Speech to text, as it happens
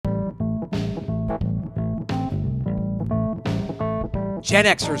Gen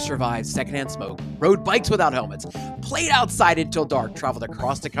Xers survived secondhand smoke, rode bikes without helmets, played outside until dark, traveled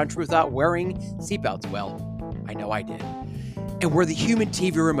across the country without wearing seatbelts. Well, I know I did. And we're the human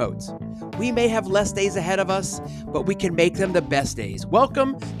TV remotes. We may have less days ahead of us, but we can make them the best days.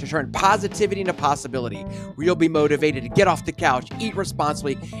 Welcome to Turn Positivity into Possibility, where you'll be motivated to get off the couch, eat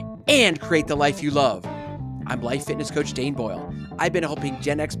responsibly, and create the life you love. I'm life fitness coach Dane Boyle. I've been helping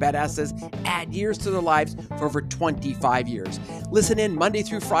Gen X badasses add years to their lives for over 25 years. Listen in Monday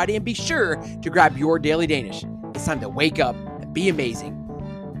through Friday and be sure to grab your Daily Danish. It's time to wake up and be amazing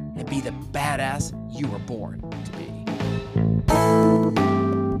and be the badass you were born to be.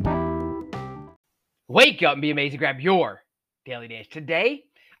 Wake up and be amazing. Grab your Daily Danish. Today,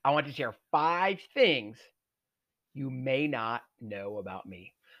 I want to share 5 things you may not know about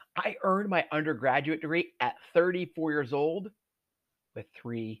me. I earned my undergraduate degree at 34 years old with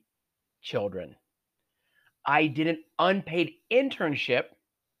 3 children. I did an unpaid internship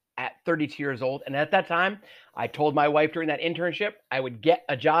at 32 years old. And at that time, I told my wife during that internship I would get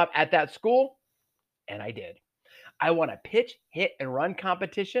a job at that school. And I did. I won a pitch, hit, and run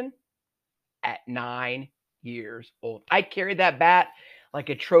competition at 9 years old. I carried that bat like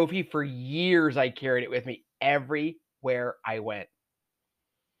a trophy for years. I carried it with me everywhere I went.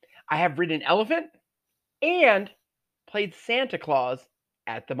 I have ridden an elephant and played Santa Claus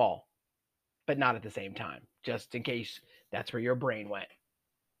at the mall, but not at the same time, just in case that's where your brain went.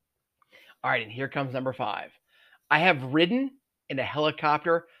 All right, and here comes number 5. I have ridden in a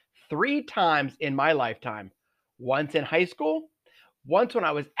helicopter 3 times in my lifetime. Once in high school, once when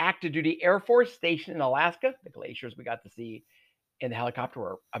I was active duty Air Force stationed in Alaska. The glaciers we got to see in the helicopter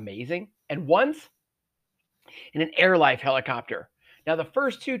were amazing. And once in an Air Life helicopter. Now, the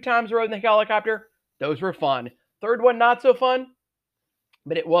first 2 times I rode in the helicopter, those were fun. Third one, not so fun,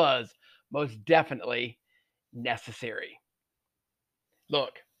 but it was most definitely necessary.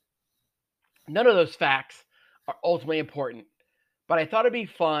 Look, none of those facts are ultimately important, but I thought it'd be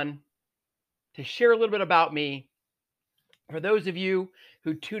fun to share a little bit about me. For those of you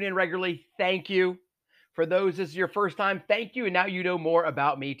who tune in regularly, thank you. For those this is your first time, thank you. And now you know more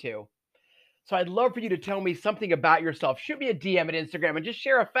about me too. So I'd love for you to tell me something about yourself. Shoot me a DM at Instagram and just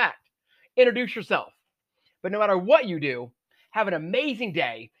share a fact. Introduce yourself. But no matter what you do, have an amazing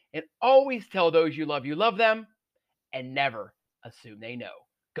day and always tell those you love them, and never assume they know.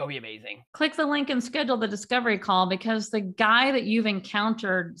 Go be amazing. Click the link and schedule the discovery call, because the guy that you've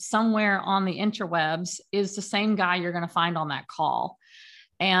encountered somewhere on the interwebs is the same guy you're going to find on that call.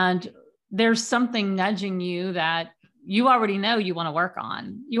 And there's something nudging you that you already know you want to work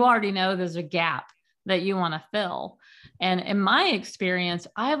on. You already know there's a gap that you want to fill. And in my experience,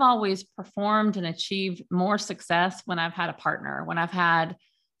 I've always performed and achieved more success when I've had a partner, when I've had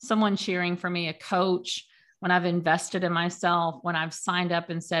someone cheering for me, a coach, when I've invested in myself, when I've signed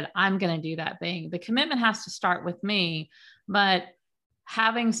up and said, I'm going to do that thing. The commitment has to start with me, but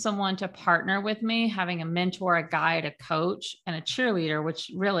having someone to partner with me, having a mentor, a guide, a coach, and a cheerleader,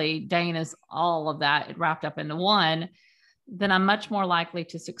 which really Dane is all of that wrapped up into one, then I'm much more likely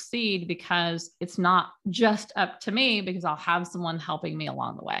to succeed, because it's not just up to me, because I'll have someone helping me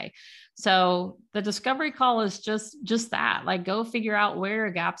along the way. So the discovery call is just that, like, go figure out where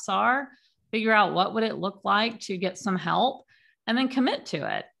your gaps are, figure out what would it look like to get some help, and then commit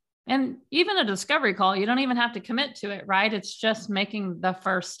to it. And even a discovery call, you don't even have to commit to it, right? It's just making the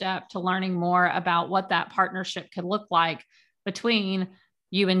first step to learning more about what that partnership could look like between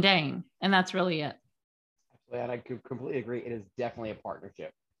you and Dane. And that's really it. And I completely agree. It is definitely a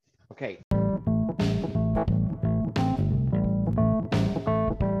partnership. Okay.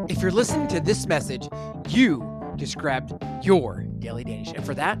 If you're listening to this message, you just grabbed your Daily Danish. And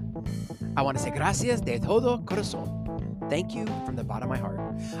for that, I want to say gracias de todo corazón. Thank you from the bottom of my heart.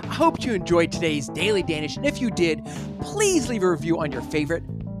 I hope you enjoyed today's Daily Danish. And if you did, please leave a review on your favorite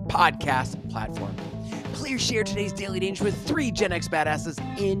podcast platform. Please share today's Daily Danish with 3 Gen X badasses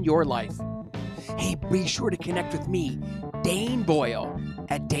in your life. Hey, be sure to connect with me, Dane Boyle,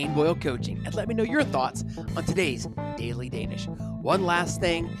 at Dane Boyle Coaching, and let me know your thoughts on today's Daily Danish. One last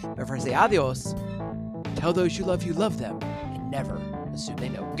thing before I say adios, tell those you love them, and never assume they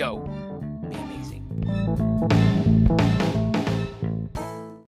know. Go be amazing.